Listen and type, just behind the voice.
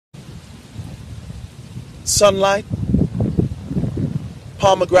Sunlight,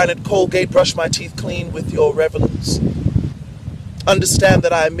 pomegranate, Colgate, brush my teeth clean with your reverence. Understand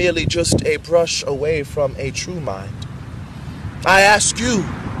that I am merely just a brush away from a true mind. I ask you,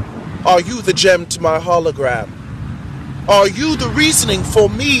 are you the gem to my hologram? Are you the reasoning for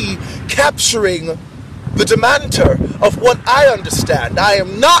me capturing the demanter of what I understand? I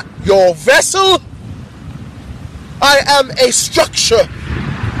am not your vessel. I am a structure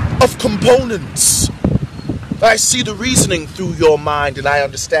of components. I see the reasoning through your mind, and I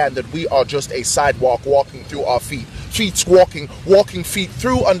understand that we are just a sidewalk walking through our feet. Feet's walking feet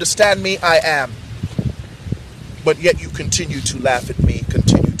through. Understand me, I am. But yet you continue to laugh at me,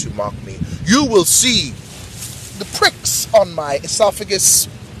 continue to mock me. You will see the pricks on my esophagus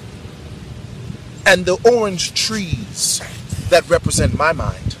and the orange trees that represent my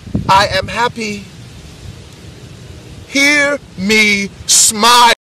mind. I am happy. Hear me smile.